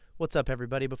What's up,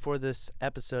 everybody? Before this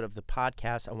episode of the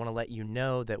podcast, I want to let you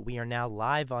know that we are now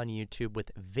live on YouTube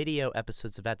with video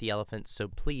episodes of At the Elephants. So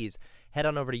please head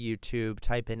on over to YouTube,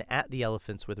 type in At the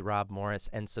Elephants with Rob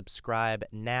Morris, and subscribe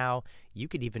now. You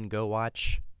could even go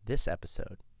watch this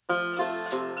episode.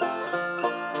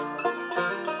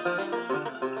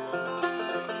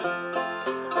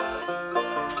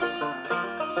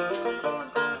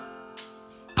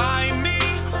 I'm me,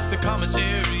 the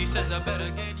commissary says I better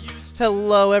get used.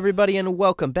 Hello, everybody, and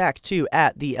welcome back to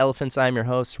At the Elephants. I'm your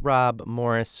host, Rob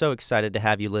Morris. So excited to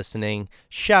have you listening.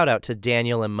 Shout out to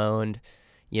Daniel Lemond.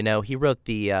 You know, he wrote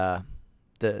he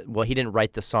didn't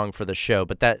write the song for the show,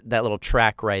 but that little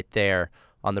track right there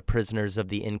on the Prisoners of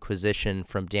the Inquisition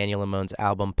from Daniel Lemond's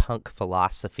album Punk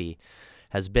Philosophy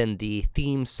has been the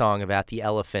theme song of At the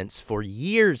Elephants for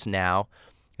years now.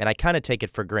 And I kind of take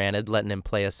it for granted, letting him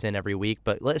play us in every week.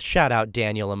 But let's shout out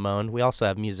Daniel Lemond. We also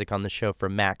have music on the show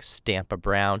from Max Stampa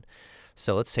Brown.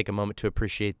 So let's take a moment to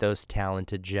appreciate those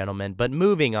talented gentlemen. But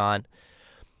moving on,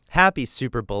 happy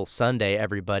Super Bowl Sunday,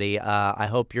 everybody. I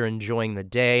hope you're enjoying the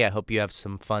day. I hope you have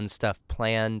some fun stuff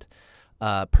planned.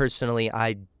 Personally,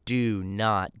 I do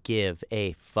not give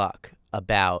a fuck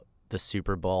about the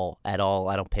Super Bowl at all.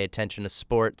 I don't pay attention to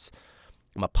sports.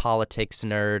 I'm a politics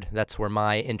nerd. That's where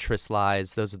my interest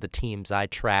lies. Those are the teams I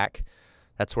track.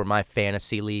 That's where my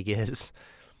fantasy league is.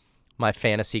 My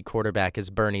fantasy quarterback is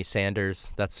Bernie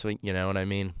Sanders. That's what, you know what I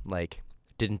mean? Like,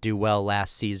 didn't do well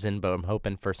last season, but I'm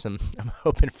hoping for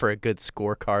a good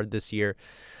scorecard this year.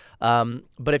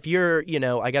 But if you're,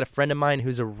 I got a friend of mine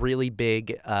who's a really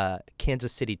big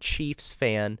Kansas City Chiefs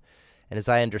fan, and as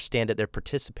I understand it, they're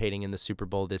participating in the Super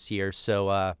Bowl this year.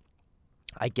 So,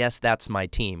 I guess that's my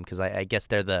team because I guess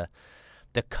they're the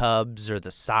Cubs or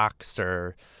the Sox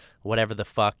or whatever the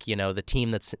fuck, the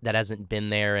team that hasn't been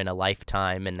there in a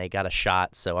lifetime and they got a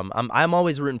shot. So I'm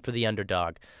always rooting for the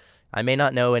underdog. I may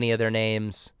not know any of their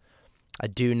names. I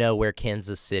do know where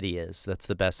Kansas City is. That's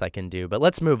the best I can do. But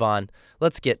let's move on.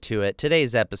 Let's get to it.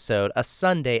 Today's episode, a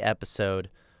Sunday episode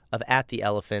of At the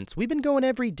Elephants. We've been going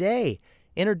every day,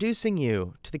 introducing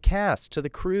you to the cast, to the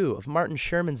crew of Martin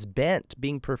Sherman's Bent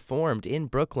being performed in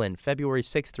Brooklyn, February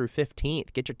 6th through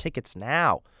 15th. Get your tickets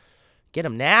now. Get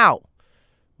them now.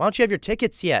 Why don't you have your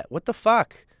tickets yet? What the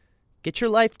fuck? Get your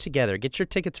life together. Get your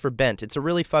tickets for Bent. It's a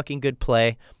really fucking good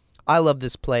play. I love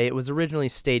this play. It was originally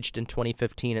staged in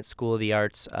 2015 at School of the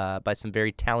Arts by some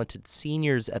very talented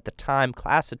seniors at the time,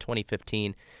 class of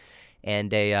 2015,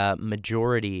 and a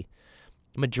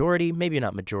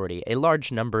a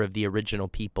large number of the original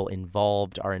people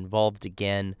involved are involved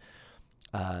again,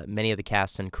 many of the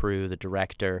cast and crew, the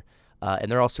director, and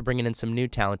they're also bringing in some new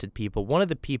talented people. One of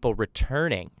the people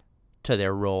returning to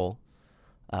their role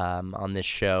on this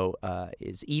show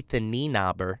is Ethan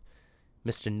Nienaber.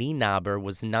 Mr. Nienaber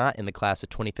was not in the class of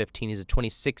 2015. He's a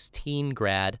 2016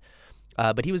 grad,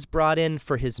 but he was brought in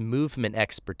for his movement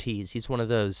expertise. He's one of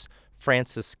those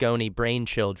Francisconi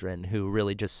brainchildren who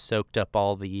really just soaked up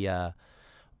all the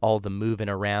moving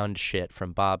around shit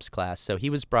from Bob's class. So he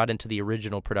was brought into the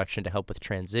original production to help with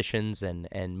transitions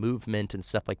and movement and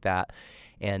stuff like that.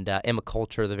 And Emma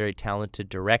Coulter, the very talented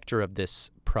director of this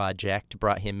project,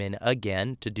 brought him in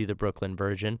again to do the Brooklyn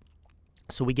version.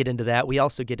 So we get into that. We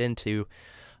also get into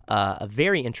a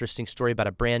very interesting story about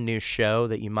a brand new show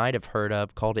that you might have heard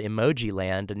of called Emoji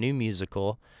Land, a new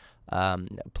musical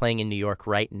playing in New York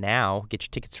right now. Get your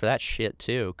tickets for that shit,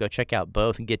 too. Go check out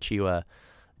both and get you a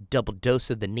double dose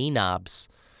of the knee-knobs.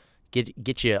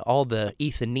 Get you all the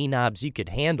Ethan knee-knobs you could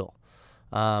handle.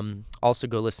 Also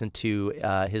go listen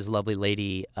to his lovely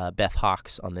lady, Beth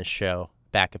Hawks, on this show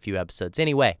back a few episodes.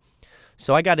 Anyway,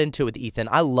 so I got into it with Ethan.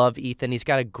 I love Ethan. He's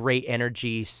got a great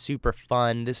energy, super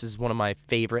fun. This is one of my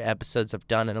favorite episodes I've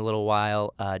done in a little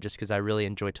while, just because I really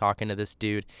enjoy talking to this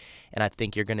dude, and I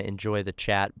think you're going to enjoy the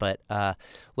chat. But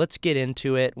let's get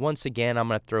into it. Once again, I'm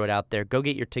going to throw it out there. Go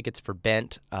get your tickets for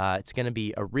Bent. It's going to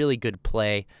be a really good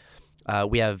play.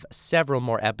 We have several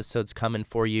more episodes coming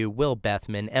for you. Will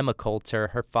Bethman, Emma Coulter,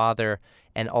 her father,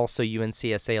 and also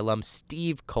UNCSA alum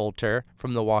Steve Coulter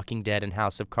from The Walking Dead and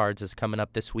House of Cards is coming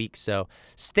up this week. So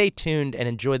stay tuned and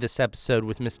enjoy this episode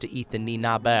with Mr. Ethan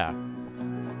Nienaber.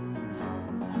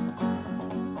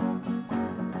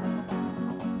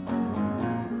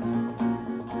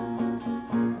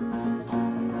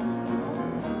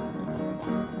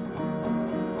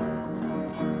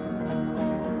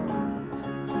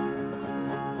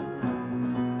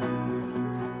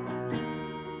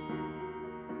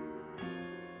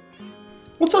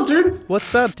 What's up, dude?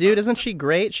 What's up, dude? Isn't she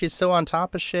great? She's so on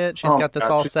top of shit. She's got this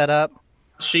all set up.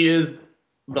 She is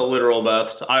the literal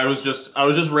best. I was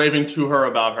just raving to her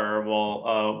about her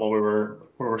while we were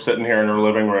where we're sitting here in her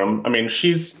living room. I mean,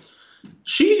 she is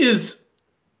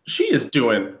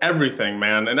doing everything,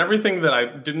 man, and everything that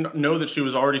I didn't know that she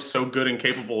was already so good and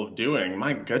capable of doing.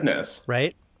 My goodness.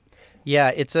 Right?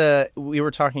 Yeah, we were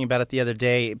talking about it the other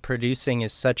day. Producing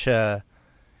is such an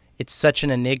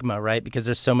enigma, right? Because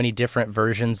there's so many different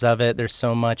versions of it. There's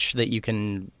so much that you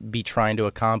can be trying to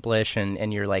accomplish,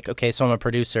 and you're like, okay, so I'm a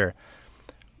producer.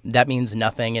 That means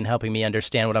nothing in helping me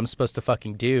understand what I'm supposed to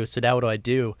fucking do. So now what do I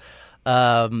do?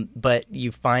 But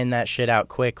you find that shit out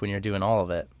quick when you're doing all of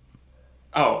it.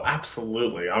 Oh,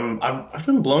 absolutely. I've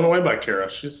been blown away by Kira.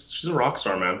 She's a rock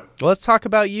star, man. Well, let's talk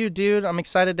about you, dude. I'm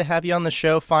excited to have you on the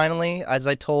show finally. As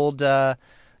I told the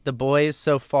boys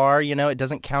so far, it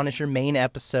doesn't count as your main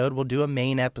episode. We'll do a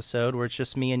main episode where it's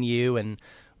just me and you, and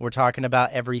we're talking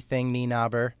about everything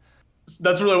Nienaber.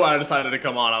 That's really why I decided to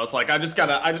come on. I was like, I just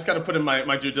gotta put in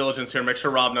my due diligence here, make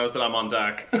sure Rob knows that I'm on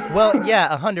deck. Well,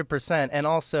 yeah, 100%. And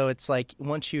also, it's like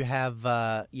once you have,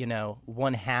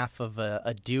 one half of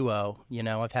a duo,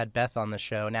 I've had Beth on the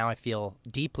show. Now I feel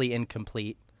deeply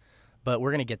incomplete, but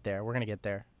we're gonna get there.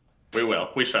 We will.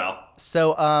 We shall.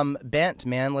 So, Bent,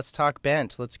 man, let's talk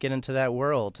Bent. Let's get into that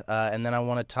world, and then I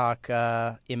want to talk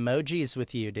emojis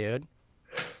with you, dude.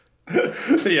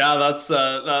 Yeah, that's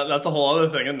a whole other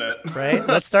thing, isn't it? Right.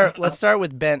 Let's start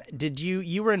with Ben.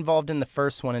 You were involved in the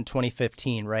first one in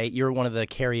 2015, right? You were one of the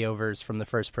carryovers from the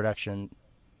first production.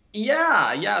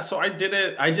 Yeah. So I did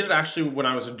it actually when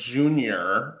I was a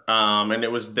junior, and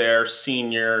it was their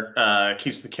senior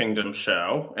Keys to the Kingdom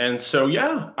show. And so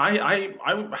yeah, I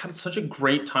had such a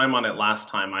great time on it last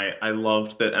time. I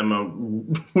loved that Emma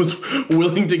was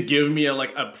willing to give me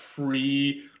a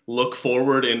pre look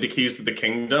forward into Keys to the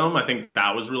Kingdom. I think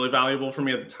that was really valuable for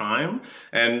me at the time.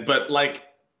 But like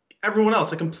everyone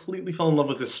else, I completely fell in love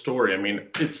with this story. I mean,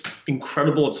 it's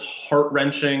incredible. It's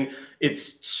heart-wrenching.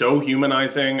 It's so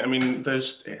humanizing. I mean,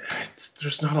 there's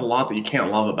not a lot that you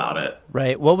can't love about it.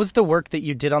 Right. What was the work that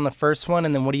you did on the first one,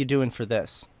 and then what are you doing for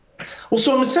this? Well,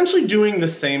 so I'm essentially doing the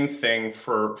same thing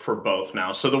for both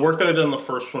now. So the work that I did on the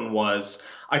first one was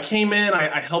I came in,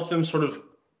 I helped them sort of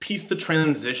piece the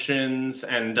transitions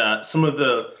and some of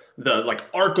the like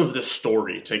arc of the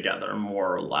story together,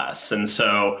 more or less. And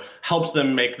so helps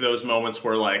them make those moments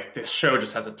where like this show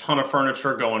just has a ton of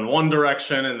furniture going one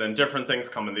direction and then different things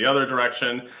come in the other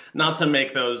direction, not to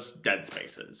make those dead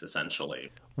spaces,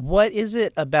 essentially. What is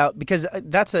it about, because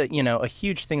that's a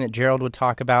huge thing that Gerald would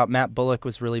talk about. Matt Bullock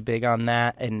was really big on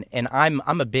that, and I'm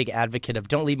a big advocate of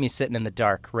don't leave me sitting in the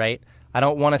dark, right? I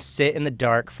don't want to sit in the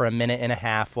dark for a minute and a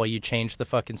half while you change the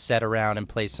fucking set around and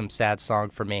play some sad song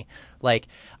for me. Like,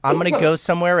 I'm going to go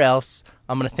somewhere else.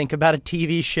 I'm going to think about a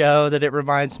TV show that it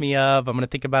reminds me of. I'm going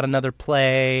to think about another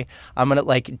play. I'm going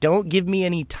to, don't give me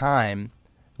any time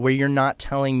where you're not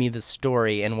telling me the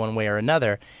story in one way or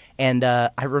another. And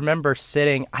I remember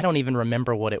sitting, I don't even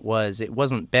remember what it was. It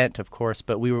wasn't Bent, of course,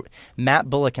 but Matt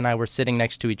Bullock and I were sitting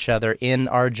next to each other in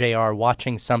RJR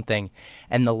watching something,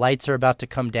 and the lights are about to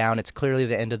come down. It's clearly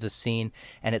the end of the scene,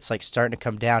 and it's like starting to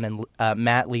come down, and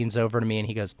Matt leans over to me and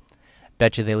he goes,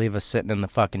 bet you they leave us sitting in the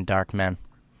fucking dark, man.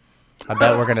 I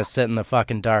bet we're going to sit in the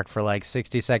fucking dark for like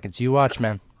 60 seconds. You watch,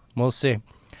 man. We'll see.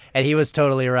 And he was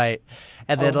totally right.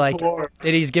 And then and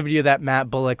he's giving you that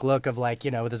Matt Bullock look of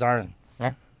with his arm.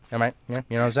 Yeah, am I? Yeah,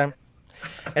 you know what I'm saying?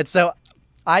 And so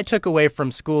I took away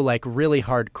from school really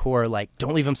hardcore,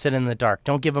 don't leave them sitting in the dark.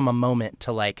 Don't give them a moment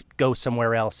to go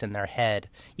somewhere else in their head.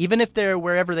 Even if they're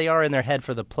wherever they are in their head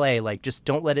for the play, just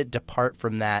don't let it depart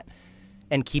from that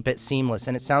and keep it seamless.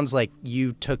 And it sounds like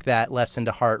you took that lesson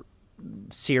to heart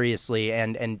seriously,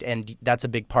 and that's a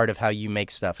big part of how you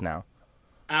make stuff now.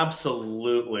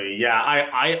 Absolutely. Yeah.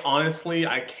 I honestly,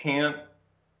 I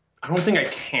don't think I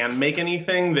can make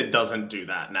anything that doesn't do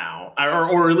that now,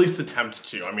 or at least attempt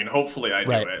to. I mean, hopefully I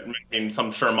do it. I mean,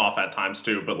 some sure I'm off at times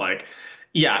too, but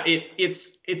yeah,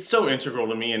 it's so integral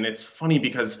to me. And it's funny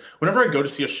because whenever I go to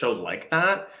see a show like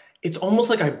that, it's almost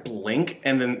like I blink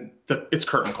and then it's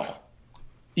curtain call.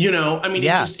 I mean,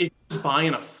 yeah. It goes by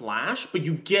in a flash, but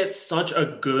you get such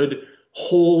a good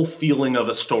whole feeling of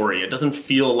a story. It doesn't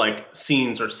feel like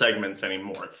scenes or segments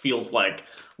anymore. It feels like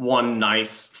one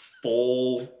nice,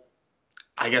 full,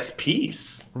 I guess,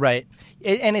 piece. Right.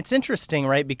 And it's interesting,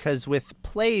 right? Because with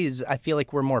plays, I feel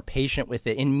like we're more patient with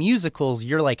it. In musicals,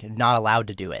 you're not allowed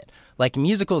to do it.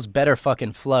 Musicals better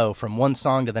fucking flow from one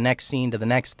song to the next scene to the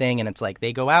next thing. And it's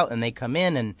they go out and they come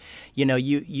in and,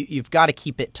 you've got to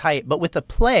keep it tight. But with a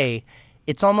play,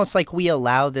 it's almost like we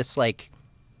allow this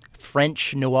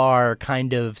French noir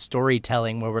kind of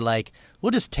storytelling where we're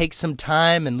we'll just take some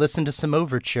time and listen to some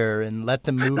overture and let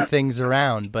them move things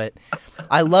around. But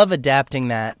I love adapting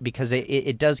that because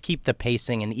it does keep the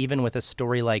pacing. And even with a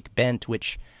story like Bent,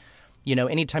 which, you know,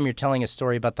 anytime you're telling a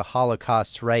story about the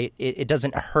Holocaust, right, it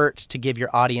doesn't hurt to give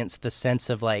your audience the sense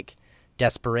of like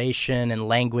desperation and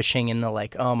languishing in the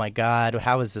like, oh my God,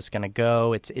 how is this going to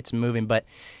go? It's moving, but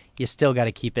you still got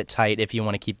to keep it tight if you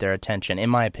want to keep their attention, in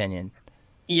my opinion.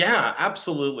 Yeah,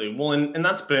 absolutely. Well, and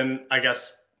that's been, I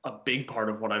guess, a big part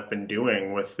of what I've been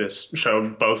doing with this show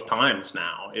both times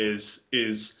now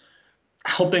is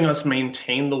helping us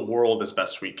maintain the world as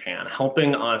best we can,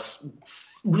 helping us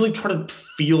really try to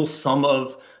feel some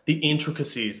of the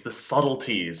intricacies, the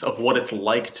subtleties of what it's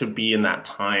like to be in that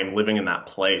time, living in that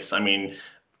place. I mean,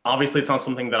 obviously it's not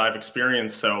something that I've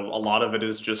experienced, so a lot of it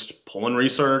is just pulling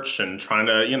research and trying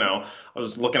to, you know, I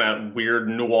was looking at weird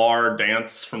noir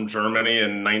dance from Germany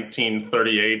in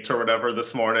 1938 or whatever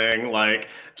this morning, like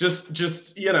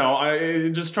just you know, I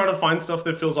just try to find stuff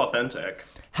that feels authentic.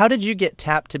 How did you get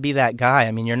tapped to be that guy?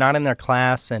 I mean, you're not in their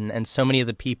class, and so many of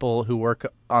the people who work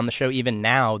on the show, even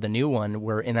now, the new one,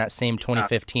 were in that same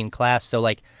 2015 class. So,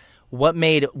 like,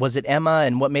 was it Emma,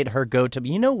 and what made her go to,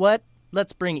 you know what,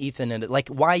 let's bring Ethan in? Like,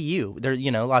 why you? There,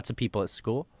 you know, lots of people at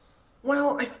school.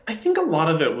 Well, I think a lot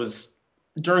of it was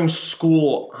during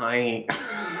school. I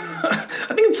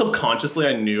think subconsciously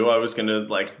I knew I was gonna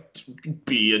like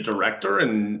be a director,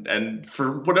 and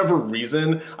for whatever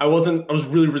reason I was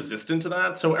really resistant to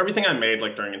that. So everything I made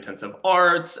like during intensive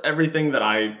arts, everything that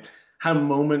I had a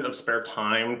moment of spare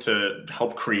time to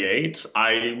help create,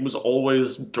 I was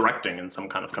always directing in some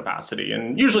kind of capacity,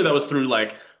 and usually that was through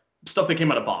like stuff that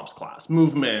came out of Bob's class,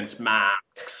 movement,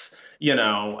 masks. You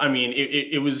know, I mean,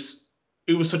 it was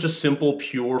such a simple,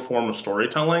 pure form of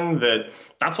storytelling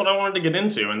that's what I wanted to get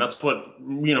into. And that's what,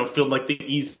 you know, felt like the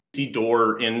easy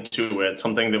door into it.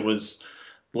 Something that was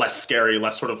less scary,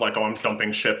 less sort of like, oh, I'm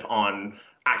jumping ship on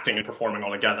acting and performing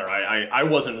altogether. I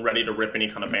wasn't ready to rip any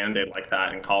kind of Band-Aid like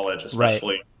that in college,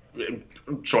 especially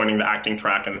joining the acting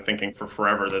track and thinking for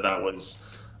forever that was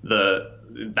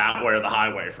that way or the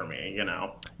highway for me, you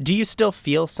know. Do you still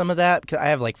feel some of that? Because I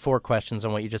have like 4 questions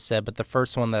on what you just said, but the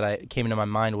first one that came into my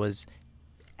mind was,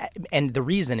 and the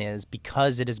reason is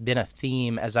because it has been a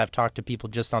theme as I've talked to people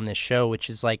just on this show, which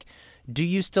is like, do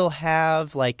you still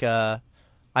have like I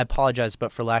apologize,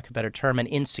 but for lack of a better term, an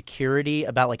insecurity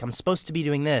about like, I'm supposed to be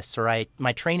doing this, or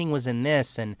my training was in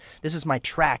this, and this is my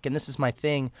track, and this is my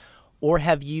thing? Or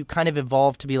have you kind of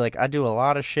evolved to be like, I do a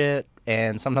lot of shit,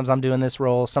 and sometimes I'm doing this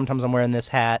role, sometimes I'm wearing this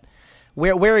hat?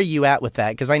 Where are you at with that?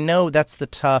 Because I know that's the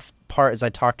tough part as I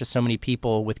talk to so many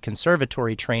people with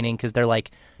conservatory training, because they're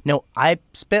like, no, I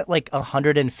spent like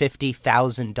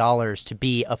 $150,000 to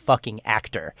be a fucking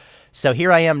actor. So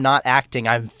here I am not acting,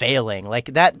 I'm failing.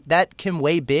 Like that can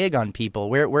weigh big on people.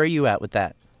 Where are you at with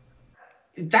that?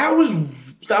 That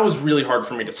was really hard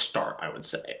for me to start, I would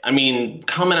say. I mean,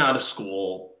 coming out of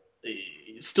school,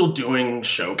 still doing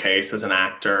showcase as an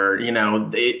actor, you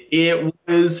know, it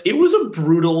was a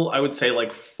brutal, I would say,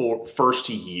 like first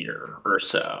year or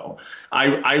so.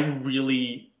 I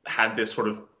really had this sort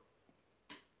of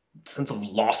sense of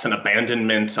loss and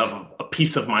abandonment of a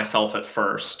piece of myself at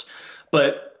first.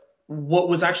 But what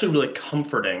was actually really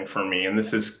comforting for me, and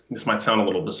this might sound a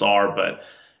little bizarre, but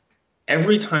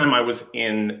every time I was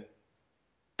in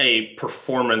a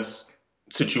performance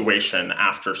situation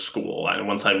after school, and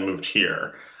once I moved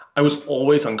here, I was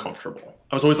always uncomfortable.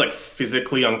 I was always like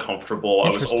physically uncomfortable. I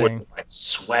was always like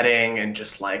sweating and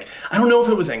just like, I don't know if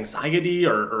it was anxiety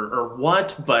or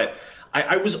what, but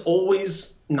I was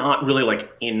always not really like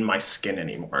in my skin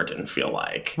anymore. It didn't feel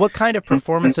like. What kind of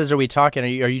performances are we talking?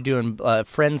 Are you doing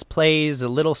friends plays, a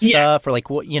little stuff, or like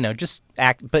what, you know, just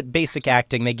act, but basic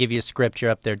acting? They give you a script,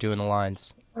 you're up there doing the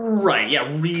lines. Right,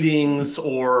 yeah, readings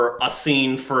or a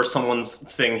scene for someone's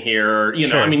thing here. You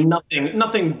know, I mean,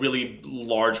 nothing really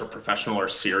large or professional or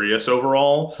serious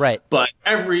overall. Right. But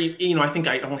I think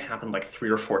it only happened like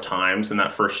 3 or 4 times in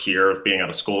that first year of being out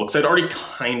of school, because I'd already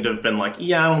kind of been like,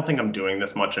 yeah, I don't think I'm doing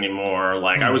this much anymore.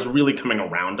 Like, I was really coming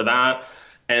around to that.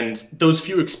 And those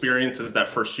few experiences that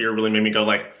first year really made me go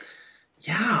like,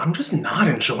 yeah, I'm just not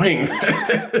enjoying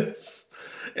this.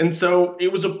 And so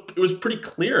it was pretty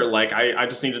clear, like I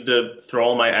just needed to throw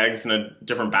all my eggs in a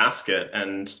different basket.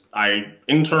 And I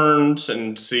interned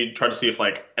and tried to see if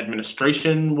like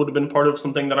administration would have been part of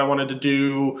something that I wanted to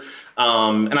do.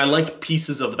 And I liked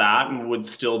pieces of that and would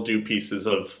still do pieces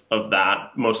of that,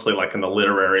 mostly like in the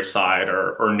literary side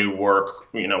or new work,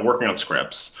 you know, working on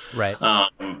scripts. Right.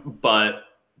 But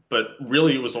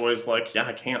really it was always like,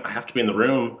 yeah, I have to be in the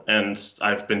room. And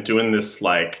I've been doing this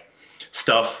like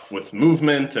stuff with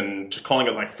movement and just calling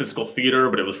it like physical theater,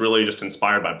 but it was really just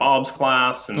inspired by Bob's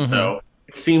class. And Mm-hmm. so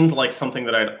it seemed like something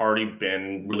that I'd already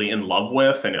been really in love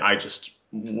with. And I just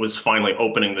was finally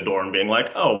opening the door and being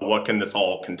like, oh, what can this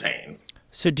all contain?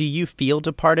 So do you feel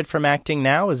departed from acting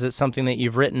now? Is it something that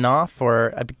you've written off?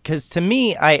 Or because to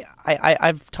me,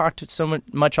 I've talked so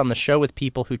much on the show with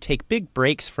people who take big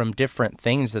breaks from different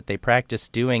things that they practice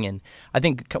doing. And I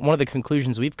think one of the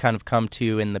conclusions we've kind of come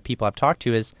to in the people I've talked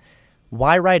to is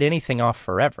why write anything off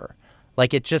forever?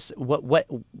 Like it just,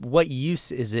 what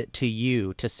use is it to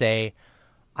you to say,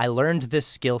 I learned this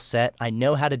skill set, I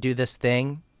know how to do this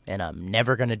thing, and I'm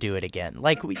never going to do it again.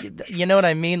 Like, you know what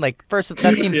I mean? Like, first,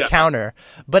 that seems Yeah. counter.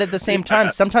 But at the same time,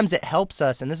 sometimes it helps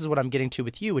us, and this is what I'm getting to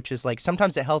with you, which is like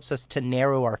sometimes it helps us to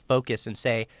narrow our focus and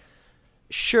say,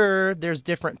 sure, there's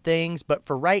different things, but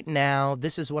for right now,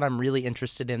 this is what I'm really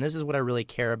interested in. This is what I really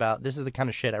care about. This is the kind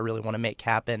of shit I really want to make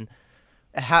happen.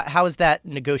 How is that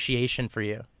negotiation for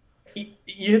you? You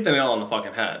hit the nail on the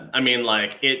fucking head. I mean,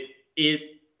 like it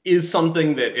is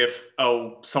something that if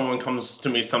someone comes to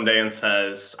me someday and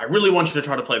says, I really want you to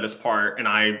try to play this part and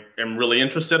I am really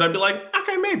interested, I'd be like,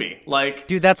 okay, maybe. Like,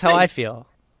 Dude, that's how hey, I feel.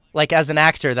 Like, as an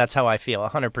actor, that's how I feel,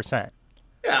 100%.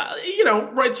 yeah,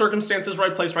 right circumstances,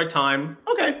 right place, right time.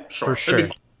 Okay, sure. For It'd sure. be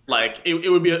fun. Like it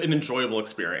would be an enjoyable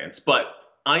experience. But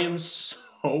I am so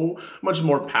much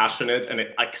more passionate and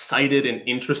excited and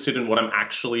interested in what I'm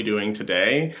actually doing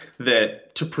today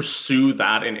that to pursue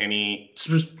that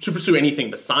to pursue anything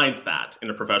besides that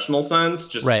in a professional sense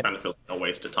just Right. kind of feels like a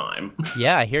waste of time.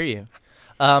 Yeah, I hear you.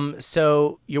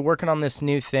 So you're working on this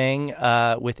new thing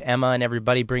with Emma and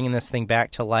everybody bringing this thing back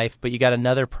to life, but you got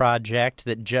another project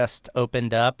that just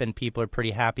opened up and people are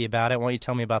pretty happy about it. Why don't you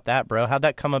tell me about that, bro? How'd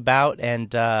that come about,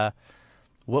 and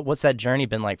what's that journey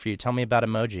been like for you? Tell me about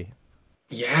Emoji.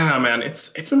 Yeah, man, it's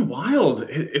been wild.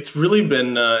 It's really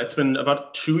been it's been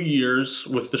about 2 years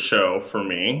with the show for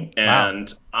me, Wow.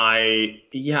 and I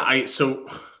so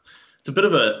it's a bit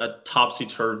of a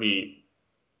topsy-turvy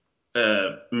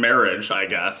marriage, I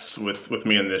guess, with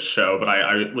me in this show. But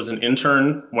I was an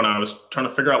intern when I was trying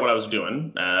to figure out what I was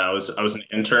doing. I was an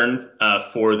intern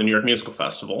for the New York Musical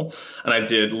Festival, and I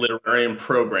did literary and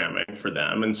programming for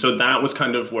them. And so that was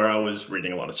kind of where I was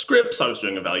reading a lot of scripts. I was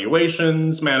doing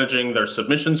evaluations, managing their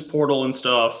submissions portal and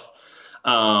stuff.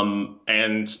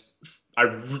 And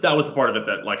that was the part of it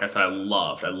that, like I said, I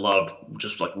loved. I loved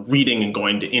just like reading and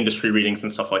going to industry readings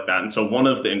and stuff like that. And so one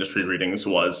of the industry readings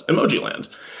was Emoji Land.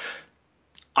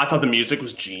 I thought the music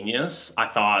was genius. I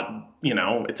thought,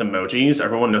 it's emojis.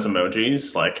 Everyone knows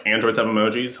emojis. Like Androids have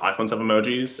emojis, iPhones have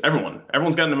emojis.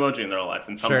 Everyone's got an emoji in their life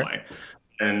in some Sure. way.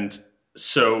 And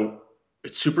so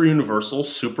it's super universal,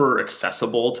 super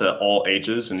accessible to all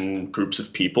ages and groups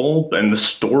of people. And the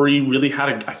story really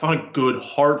had, I thought, a good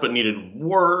heart, but needed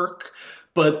work.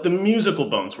 But the musical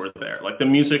bones were there. Like the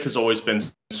music has always been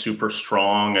super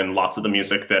strong, and lots of the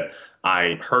music that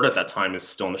I heard at that time is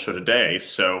still in the show today.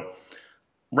 So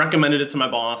recommended it to my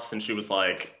boss, and she was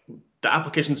like, the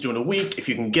application's due in a week. If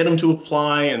you can get them to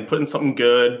apply and put in something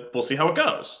good, we'll see how it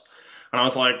goes. And I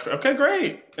was like, okay,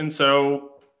 great. And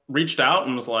so reached out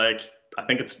and was like, I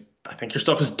think your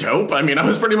stuff is dope. I mean, I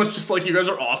was pretty much just like, you guys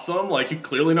are awesome. Like, you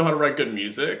clearly know how to write good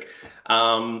music.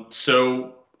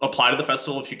 So apply to the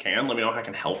festival if you can. Let me know how I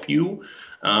can help you.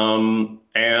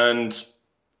 And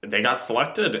they got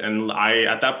selected. And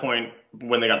at that point,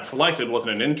 when they got selected,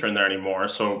 wasn't an intern there anymore.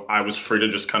 So I was free to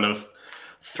just kind of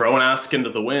throw an ask into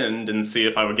the wind and see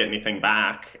if I would get anything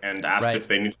back, and asked Right. if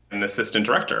they needed an assistant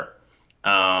director.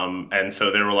 And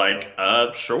so they were like,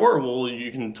 sure, well,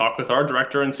 you can talk with our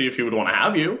director and see if he would want to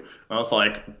have you. And I was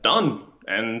like, done.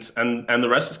 And the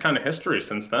rest is kind of history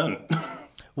since then.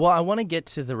 Well, I want to get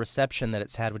to the reception that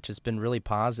it's had, which has been really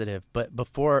positive. But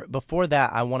before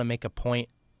that, I want to make a point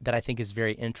that I think is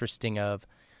very interesting of,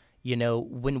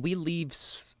 when we leave,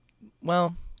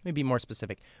 well, let me be more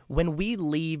specific. When we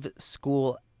leave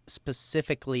school,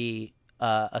 specifically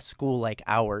a school like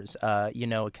ours, a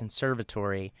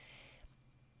conservatory,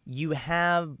 you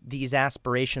have these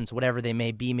aspirations, whatever they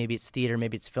may be. Maybe it's theater,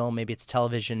 maybe it's film, maybe it's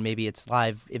television, maybe it's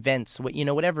live events,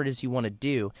 whatever it is you want to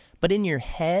do. But in your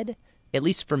head, at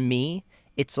least for me,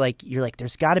 it's like, you're like,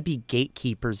 there's got to be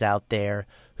gatekeepers out there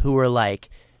who are like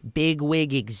big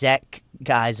wig exec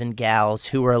guys and gals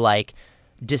who are like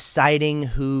deciding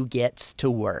who gets to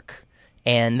work.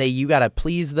 And you got to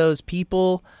please those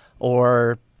people,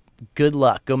 or good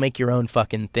luck. Go make your own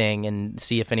fucking thing and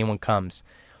see if anyone comes.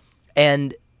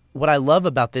 And what I love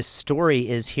about this story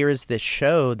is, here is this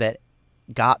show that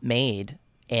got made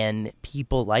and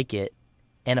people like it,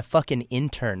 and a fucking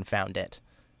intern found it.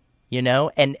 you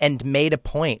know, and made a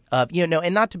point of, you know,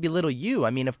 and not to belittle you. I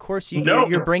mean, of course, No.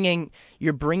 you're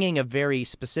bringing a very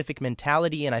specific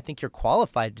mentality, and I think you're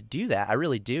qualified to do that. I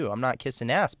really do. I'm not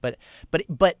kissing ass, but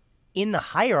in the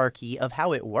hierarchy of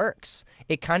how it works,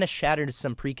 it kind of shattered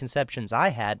some preconceptions I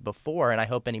had before, and I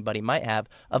hope anybody might have,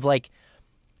 of like,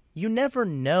 you never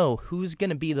know who's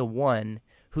going to be the one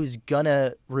who's going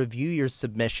to review your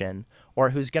submission or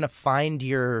who's going to find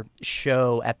your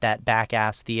show at that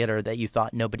back-ass theater that you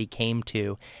thought nobody came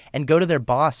to and go to their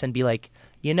boss and be like,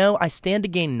 you know, I stand to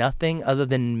gain nothing other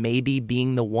than maybe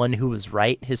being the one who was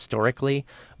right historically,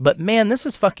 but man, this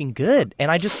is fucking good,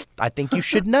 and I think you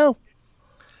should know.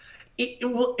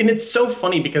 And it's so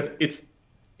funny because it's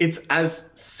as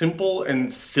simple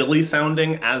and silly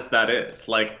sounding as that is.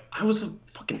 Like, I was a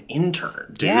fucking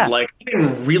intern, dude. Yeah. Like, I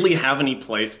didn't really have any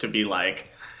place to be like,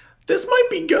 this might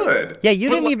be good. Yeah, you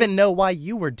But, didn't like, even know why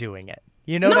you were doing it.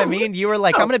 You know what I mean? You were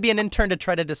like, I'm going to be an intern to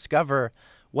try to discover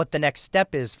what the next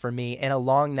step is for me and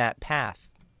along that path.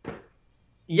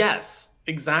 Yes,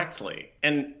 exactly.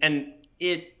 And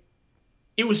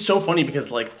it was so funny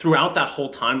because, like, throughout that whole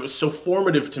time, it was so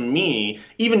formative to me,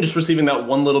 even just receiving that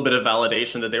one little bit of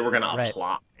validation that they were going to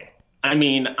apply. I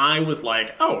mean, I was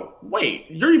like, oh, wait,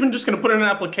 you're even just going to put in an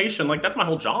application? Like, that's my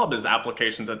whole job is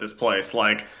applications at this place.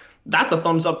 Like, that's a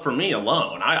thumbs up for me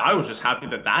alone. I was just happy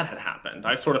that had happened.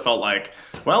 I sort of felt like,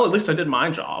 well, at least I did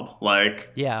my job. Like,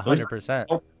 Yeah, at least 100%. I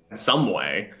helped in some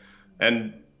way.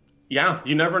 And yeah,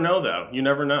 you never know, though. You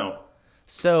never know.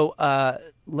 So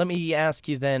let me ask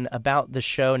you then about the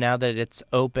show now that it's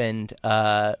opened.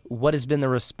 What has been the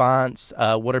response?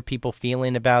 What are people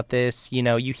feeling about this? You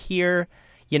know, you hear,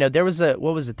 you know, there was what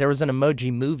was it? There was an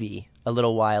Emoji Movie a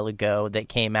little while ago that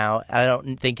came out. I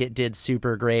don't think it did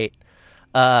super great.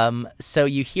 So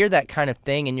you hear that kind of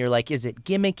thing and you're like, is it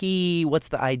gimmicky? What's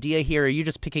the idea here? Are you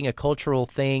just picking a cultural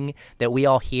thing that we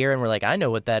all hear and we're like, I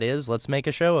know what that is. Let's make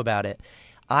a show about it.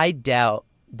 I doubt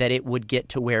that it would get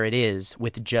to where it is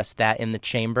with just that in the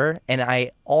chamber. And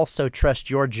I also trust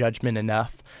your judgment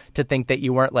enough to think that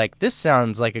you weren't like, this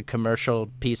sounds like a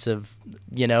commercial piece of,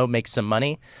 you know, make some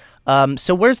money.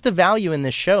 So where's the value in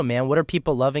this show, man? What are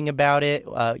people loving about it?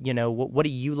 You know, what do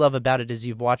you love about it as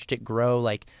you've watched it grow?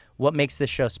 Like, what makes this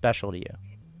show special to you?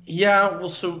 Yeah, well,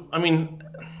 so, I mean,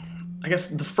 I guess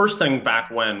the first thing back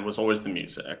when was always the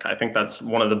music. I think that's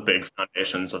one of the big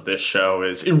foundations of this show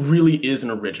is it really is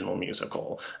an original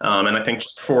musical. And I think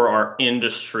just for our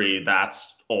industry,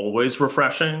 that's always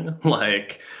refreshing.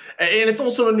 Like, and it's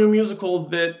also a new musical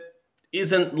that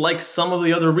isn't like some of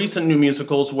the other recent new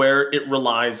musicals where it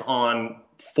relies on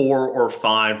 4 or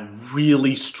 5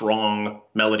 really strong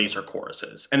melodies or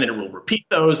choruses, and then it will repeat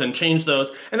those and change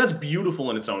those, and that's beautiful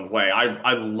in its own way.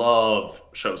 I love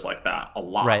shows like that a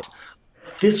lot. Right.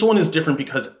 This one is different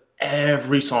because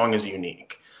every song is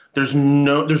unique. There's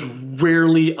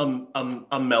rarely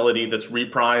a melody that's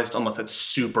reprised unless it's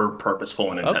super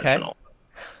purposeful and intentional. Okay.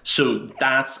 So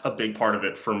that's a big part of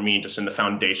it for me, just in the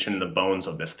foundation, the bones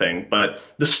of this thing. But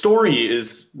the story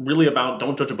is really about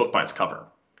don't judge a book by its cover.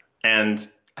 And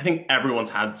I think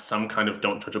everyone's had some kind of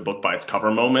don't judge a book by its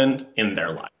cover moment in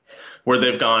their life where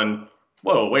they've gone,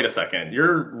 whoa, wait a second,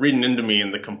 you're reading into me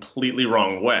in the completely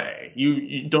wrong way.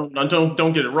 You don't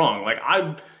get it wrong. Like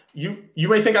you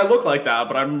may think I look like that,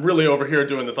 but I'm really over here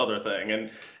doing this other thing. And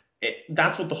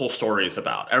that's what the whole story is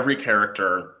about. Every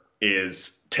character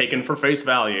is taken for face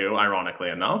value, ironically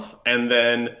enough, and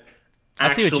then I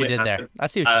see what you did there. I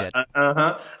see what you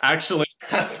did.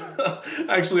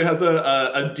 Actually has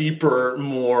a deeper,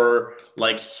 more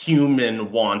like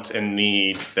human want and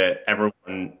need that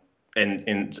everyone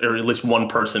or at least one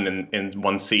person in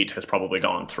one seat has probably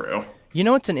gone through. You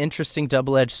know, it's an interesting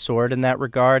double-edged sword in that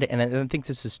regard, and I think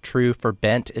this is true for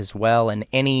Bent as well, and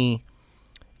any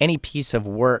piece of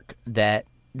work that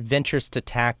ventures to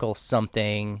tackle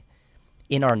something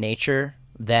in our nature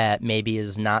that maybe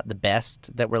is not the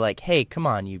best, that we're like, hey, come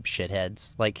on, you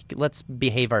shitheads. Like, let's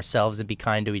behave ourselves and be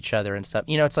kind to each other and stuff.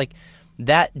 You know, it's like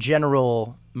that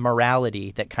general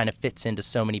morality that kind of fits into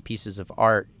so many pieces of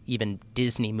art, even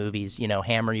Disney movies, you know,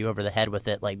 hammer you over the head with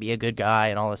it, like be a good guy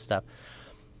and all this stuff.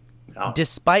 Oh.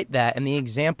 Despite that, and the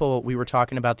example we were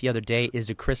talking about the other day is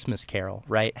A Christmas Carol,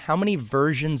 right? How many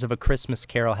versions of A Christmas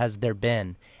Carol has there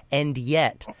been? And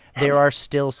yet, there are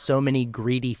still so many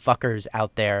greedy fuckers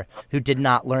out there who did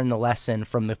not learn the lesson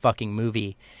from the fucking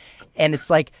movie. And it's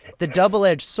like, the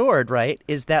double-edged sword, right,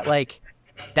 is that, like,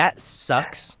 that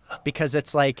sucks because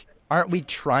it's like, aren't we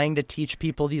trying to teach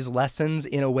people these lessons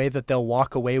in a way that they'll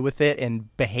walk away with it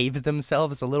and behave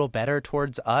themselves a little better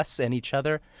towards us and each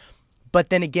other? But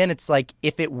then again, it's like,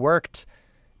 if it worked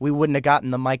we wouldn't have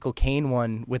gotten the Michael Caine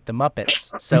one with the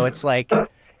Muppets. So it's like,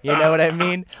 you know what I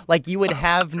mean? Like, you would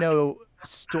have no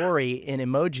story in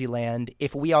Emoji Land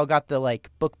if we all got the like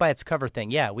book by its cover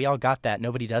thing. Yeah, we all got that.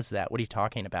 Nobody does that. What are you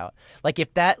talking about? Like,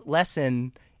 if that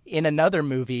lesson in another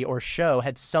movie or show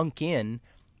had sunk in,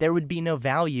 there would be no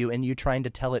value in you trying to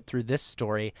tell it through this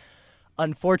story.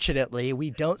 Unfortunately,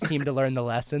 we don't seem to learn the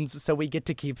lessons, so we get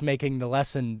to keep making the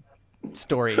lesson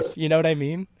stories. You know what I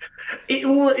mean?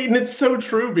 And it's so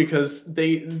true, because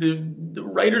the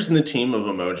writers and the team of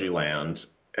Emoji Land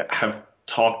have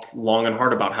talked long and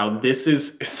hard about how this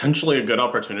is essentially a good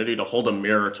opportunity to hold a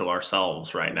mirror to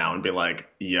ourselves right now and be like,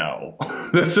 yo,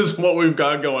 this is what we've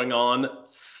got going on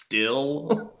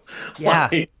still. Yeah.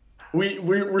 Like,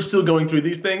 we're still going through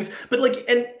these things, but like,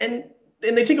 and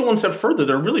they take it one step further.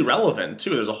 They're really relevant too.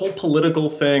 There's a whole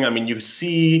political thing. I mean, you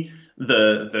see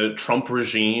the Trump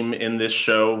regime in this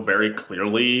show very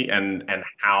clearly, and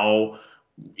how,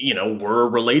 you know, we're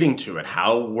relating to it,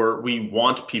 how we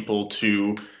want people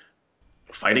to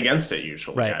fight against it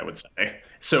usually, right. I would say.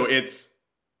 So it's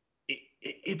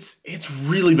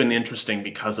really been interesting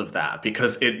because of that,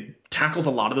 because it tackles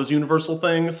a lot of those universal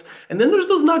things. And then there's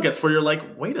those nuggets where you're like,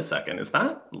 wait a second, is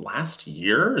that last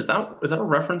year? Is that a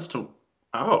reference to,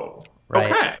 oh,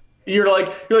 right. Okay. You're a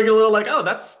little like, oh,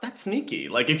 that's sneaky.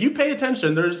 Like, if you pay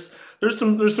attention, there's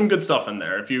some good stuff in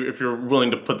there if you're willing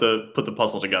to put the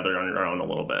puzzle together on your own a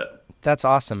little bit. That's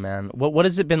awesome, man. What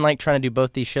has it been like trying to do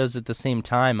both these shows at the same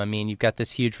time? I mean, you've got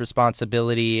this huge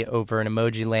responsibility over in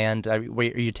Emoji Land. Are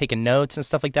you taking notes and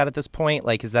stuff like that at this point?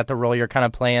 Like, is that the role you're kind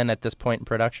of playing at this point in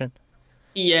production?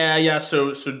 Yeah.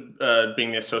 So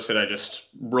being the associate, I just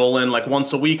roll in like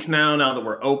once a week now that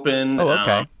we're open. Oh,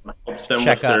 okay. Helps them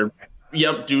check with up.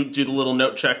 Do the little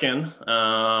note check-in,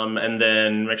 and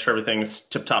then make sure everything's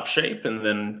tip-top shape, and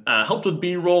then helped with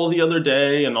B-roll the other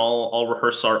day, and I'll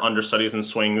rehearse our understudies and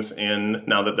swings in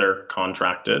now that they're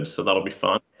contracted, so that'll be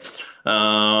fun.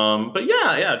 But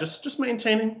yeah, just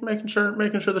maintaining, making sure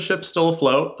the ship's still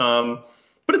afloat.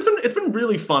 But it's been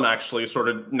really fun, actually, sort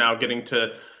of now getting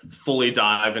to fully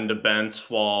dive into Bent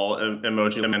while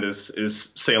Emoji Land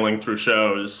is sailing through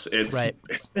shows. It's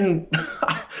been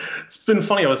it's been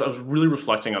funny. I was really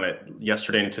reflecting on it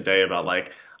yesterday and today about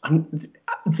like,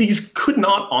 these could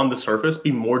not on the surface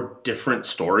be more different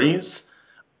stories,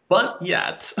 but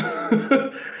yet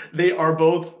they are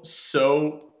both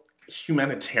so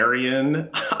humanitarian,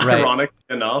 ironic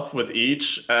enough with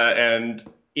each, and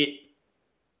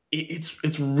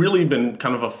it's really been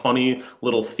kind of a funny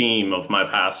little theme of my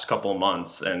past couple of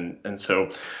months, and so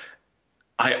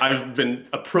I've been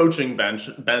approaching Bent.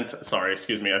 I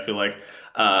feel like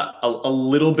a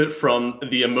little bit from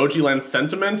the Emoji Land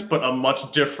sentiment, but a much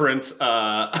different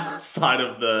side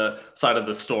of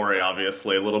the story.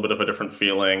 Obviously, a little bit of a different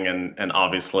feeling, and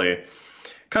obviously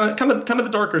kind of the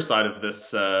darker side of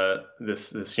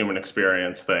this human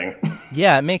experience thing.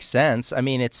 Yeah, it makes sense. I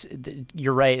mean,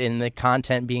 you're right in the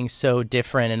content being so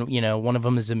different, and you know, one of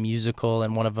them is a musical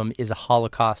and one of them is a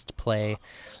Holocaust play.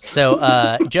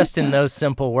 So just in those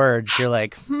simple words, you're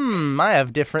like, I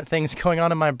have different things going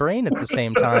on in my brain at the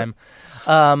same time.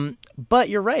 But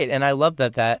you're right, and I love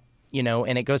that you know,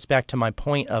 and it goes back to my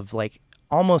point of like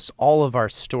almost all of our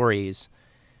stories.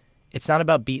 It's not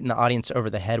about beating the audience over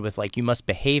the head with like, you must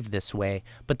behave this way,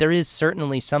 but there is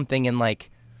certainly something in like,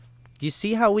 do you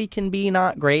see how we can be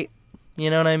not great? You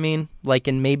know what I mean? Like,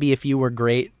 and maybe if you were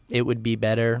great, it would be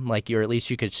better. Like, or at least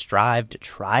you could strive to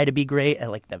try to be great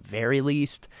at like the very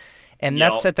least. And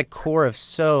that's at the core of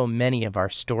so many of our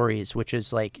stories, which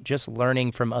is like just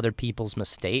learning from other people's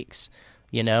mistakes.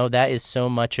 You know, that is so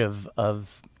much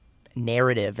of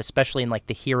narrative, especially in like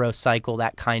the hero cycle,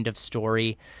 that kind of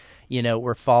story. You know,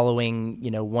 we're following,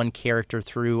 you know, one character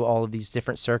through all of these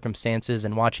different circumstances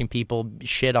and watching people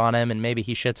shit on him, and maybe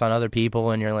he shits on other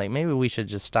people, and you're like, maybe we should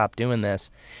just stop doing this.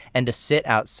 And to sit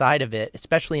outside of it,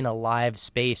 especially in a live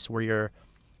space where you're,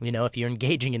 you know, if you're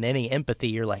engaging in any empathy,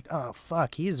 you're like, oh,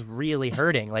 fuck, he's really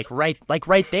hurting, like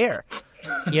right there.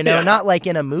 You know, not like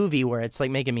in a movie where it's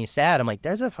like making me sad. I'm like,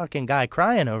 there's a fucking guy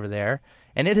crying over there,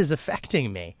 and it is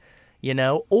affecting me, you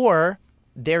know? Or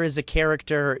there is a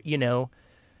character, you know,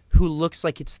 who looks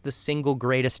like it's the single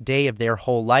greatest day of their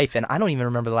whole life. And I don't even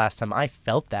remember the last time I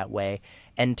felt that way.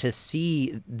 And to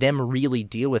see them really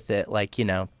deal with it, like, you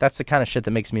know, that's the kind of shit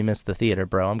that makes me miss the theater,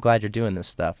 bro. I'm glad you're doing this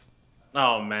stuff.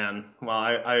 Oh man, well,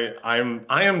 I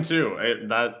am too.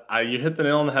 You hit the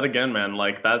nail on the head again, man.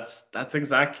 Like that's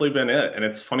exactly been it. And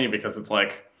it's funny because it's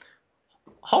like,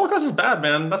 Holocaust is bad,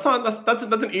 man. That's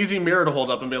an easy mirror to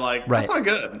hold up and be like, that's not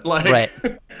good. Like,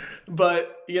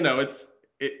 but you know,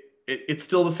 it's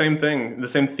still the same thing, the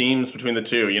same themes between the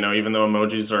two. Even though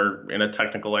emojis are in a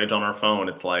technical age on our phone,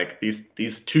 it's like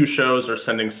these two shows are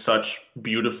sending such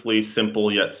beautifully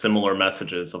simple yet similar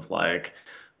messages of like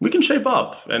we can shape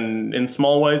up and in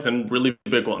small ways and really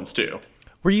big ones too.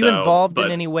 Were you So, involved in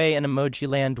but any way in Emoji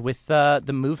Land with the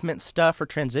movement stuff or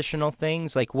transitional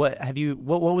things? Like, what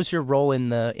was your role in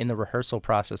the rehearsal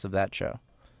process of that show?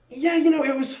 yeah,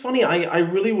 it was funny. I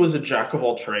really was a jack of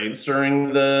all trades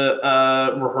during the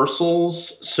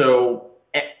rehearsals. So,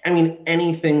 I mean,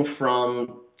 anything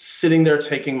from sitting there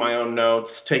taking my own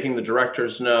notes, taking the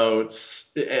director's notes,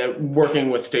 working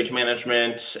with stage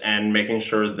management and making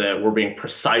sure that we're being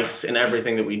precise in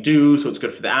everything that we do so it's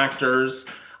good for the actors.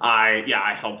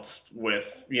 I helped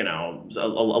with, a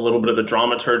little bit of the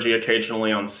dramaturgy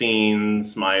occasionally on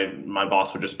scenes. My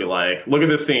boss would just be like, look at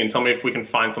this scene. Tell me if we can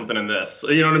find something in this.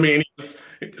 You know what I mean?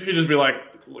 He'd just be like,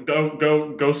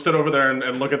 go sit over there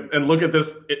and look at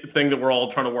this thing that we're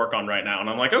all trying to work on right now. And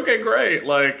I'm like, okay, great.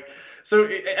 Like, so,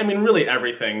 I mean, really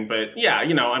everything, but yeah,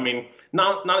 I mean,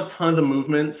 not a ton of the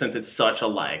movement since it's such a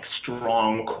like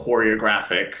strong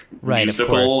choreographic Right, of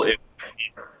musical. course.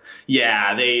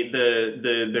 Yeah,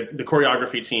 the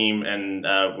choreography team and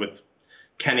with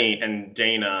Kenny and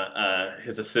Dana,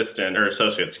 his assistant or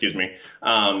associate, excuse me,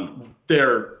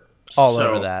 they're All so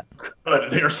over that.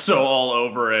 good. They're so all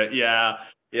over it. Yeah,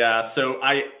 yeah. So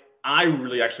I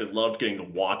really actually loved getting to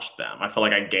watch them. I feel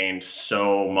like I gained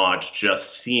so much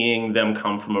just seeing them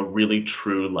come from a really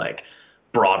true like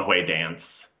Broadway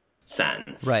dance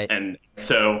sense. Right. And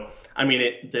so, I mean,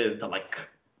 the like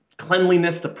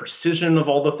cleanliness, the precision of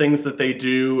all the things that they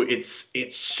do, it's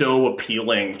so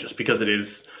appealing just because it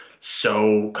is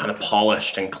so kind of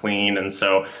polished and clean. And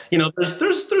so, there's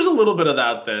a little bit of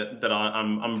that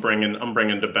I'm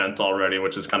bringing to Bent already,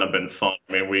 which has kind of been fun.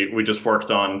 I mean, we just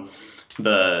worked on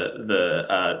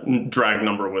the drag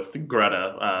number with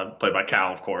Greta, played by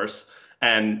Cal, of course.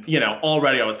 And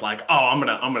already I was like, oh, I'm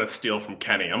gonna steal from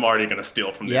Kenny. I'm already gonna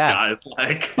steal from these Yeah. guys.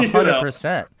 Like,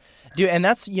 100%. Dude, and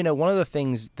that's, one of the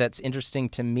things that's interesting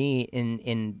to me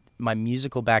in my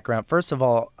musical background. First of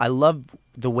all, I love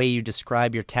the way you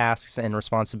describe your tasks and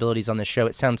responsibilities on the show.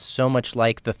 It sounds so much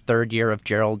like the third year of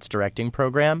Gerald's directing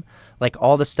program. Like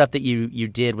all the stuff that you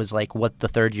did was like what the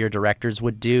third year directors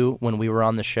would do when we were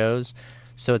on the shows.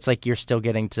 So it's like you're still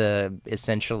getting to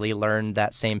essentially learn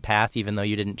that same path, even though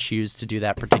you didn't choose to do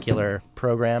that particular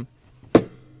program.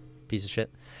 Piece of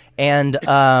shit. And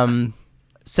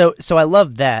So I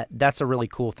love that. That's a really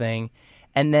cool thing.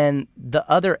 And then the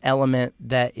other element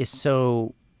that is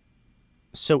so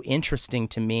interesting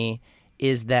to me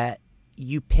is that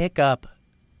you pick up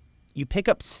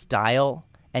style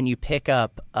and you pick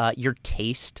up your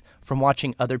taste from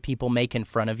watching other people make in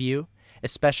front of you,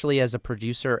 especially as a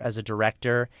producer, as a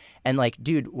director. And like,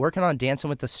 dude, working on Dancing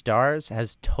with the Stars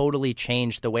has totally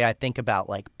changed the way I think about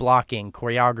like blocking,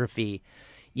 choreography.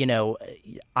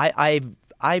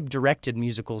 I've directed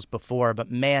musicals before,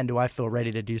 but man, do I feel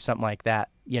ready to do something like that,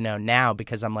 now,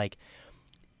 because I'm like,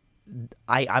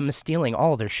 I'm stealing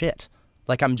all their shit.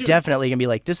 Like, I'm definitely gonna be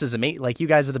like, this is amazing. Like, you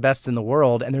guys are the best in the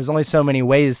world, and there's only so many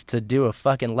ways to do a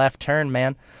fucking left turn,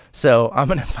 man. So I'm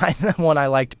gonna find the one I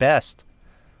liked best.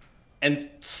 And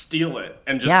steal it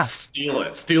and just steal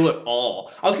it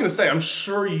all. I was going to say, I'm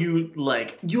sure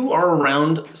you are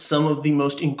around some of the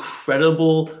most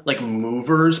incredible like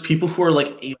movers, people who are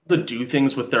like able to do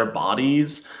things with their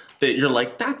bodies that you're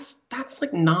like, that's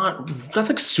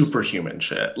like superhuman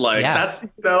shit. Like that's,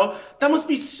 that must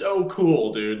be so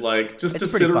cool, dude. Like just It's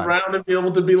to pretty sit fun. around and be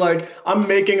able to be like, I'm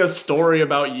making a story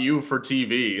about you for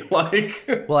TV.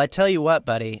 Like, Well, I tell you what,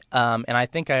 buddy, and I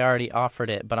think I already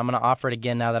offered it, but I'm going to offer it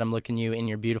again now that I'm looking you in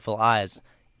your beautiful eyes.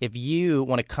 If you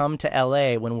want to come to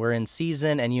LA when we're in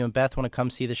season and you and Beth want to come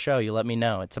see the show, you let me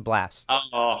know. It's a blast.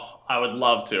 oh, I would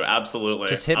love to. Absolutely.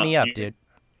 Just hit me up, dude.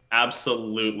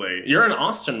 Absolutely. You're in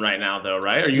Austin right now, though,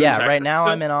 right? Are you in Yeah, Texas right now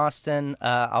still? I'm in Austin.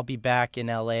 I'll be back in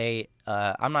LA.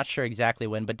 I'm not sure exactly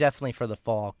when, but definitely for the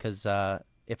fall, because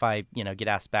if I get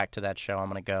asked back to that show, I'm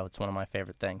going to go. It's one of my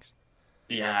favorite things.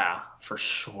 Yeah, for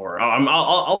sure.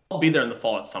 Oh, I'll be there in the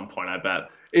fall at some point, I bet.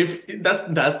 If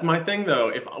that's my thing though.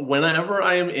 If whenever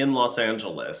I am in Los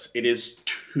Angeles, it is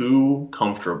too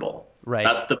comfortable. Right.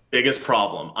 That's the biggest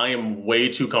problem. I am way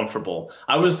too comfortable.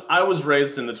 I was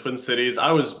raised in the Twin Cities.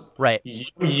 I was Right.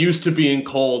 used to being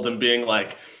cold and being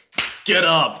like, get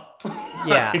up.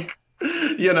 Yeah. Like,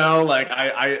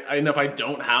 and if I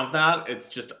don't have that, it's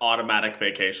just automatic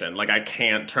vacation. Like I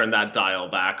can't turn that dial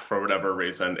back for whatever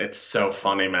reason. It's so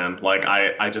funny, man. Like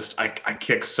I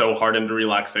kick so hard into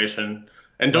relaxation.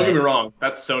 And don't get me wrong,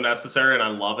 that's so necessary and I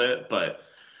love it, but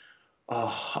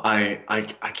Oh, I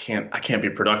can't be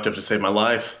productive to save my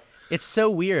life. It's so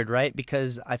weird, right?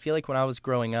 Because I feel like when I was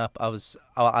growing up, I was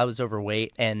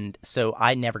overweight, and so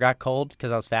I never got cold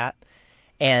because I was fat,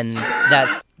 and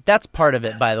that's part of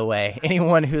it, by the way.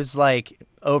 Anyone who's like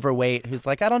overweight, who's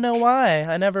like, I don't know why,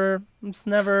 just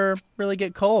never really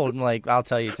get cold. I'm like, I'll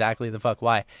tell you exactly the fuck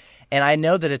why. And I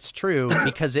know that it's true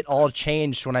because it all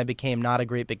changed when I became not a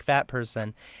great big fat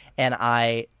person, and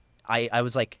I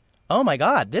was like, oh my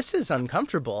God, this is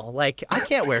uncomfortable. Like, I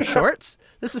can't wear shorts.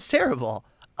 This is terrible.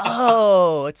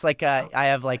 Oh, it's like I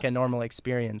have like a normal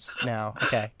experience now.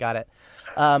 Okay, got it.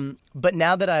 But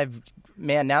now that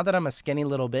I'm a skinny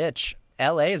little bitch,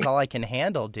 LA is all I can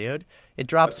handle, dude. It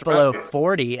drops below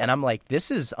 40, and I'm like,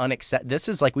 this is unacceptable. This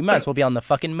is like, we might as well be on the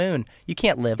fucking moon. You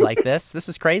can't live like this. This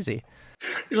is crazy.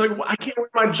 You're like, well, I can't wear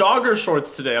my jogger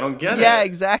shorts today. I don't get it. Yeah,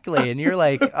 exactly. And you're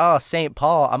like, oh, St.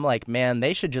 Paul. I'm like, man,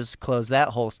 they should just close that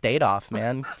whole state off,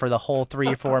 man, for the whole 3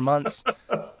 or 4 months.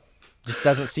 Just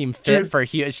doesn't seem fit for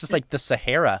here. It's just like the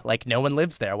Sahara. Like, no one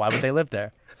lives there. Why would they live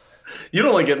there? You'd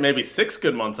only get maybe 6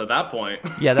 good months at that point.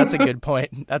 Yeah, that's a good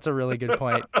point. That's a really good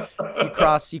point.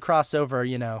 You cross over,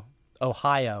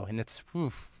 Ohio, and it's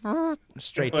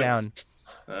straight down.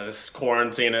 Just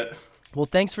quarantine it. Well,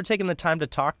 thanks for taking the time to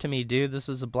talk to me, dude. This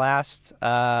was a blast.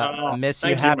 I miss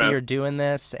you. Happy you're doing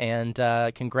this, and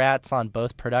congrats on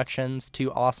both productions.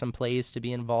 2 awesome plays to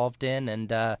be involved in,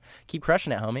 and keep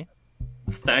crushing it, homie.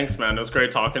 Thanks, man. It was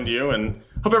great talking to you, and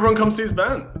hope everyone comes sees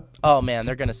Ben. Oh, man,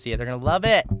 they're going to see it. They're going to love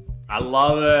it. I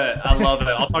love it. I love it.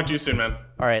 I'll talk to you soon, man.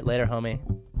 All right, later, homie.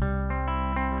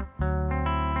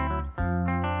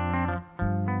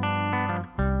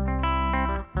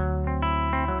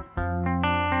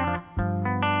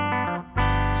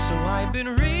 So I've been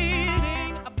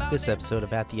reading about This episode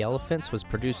of At the Elephants was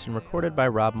produced and recorded by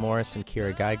Rob Morris and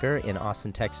Kira Geiger in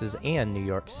Austin, Texas and New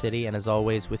York City, and as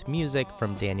always with music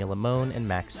from Daniel Lamone and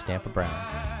Max Stampa Brown.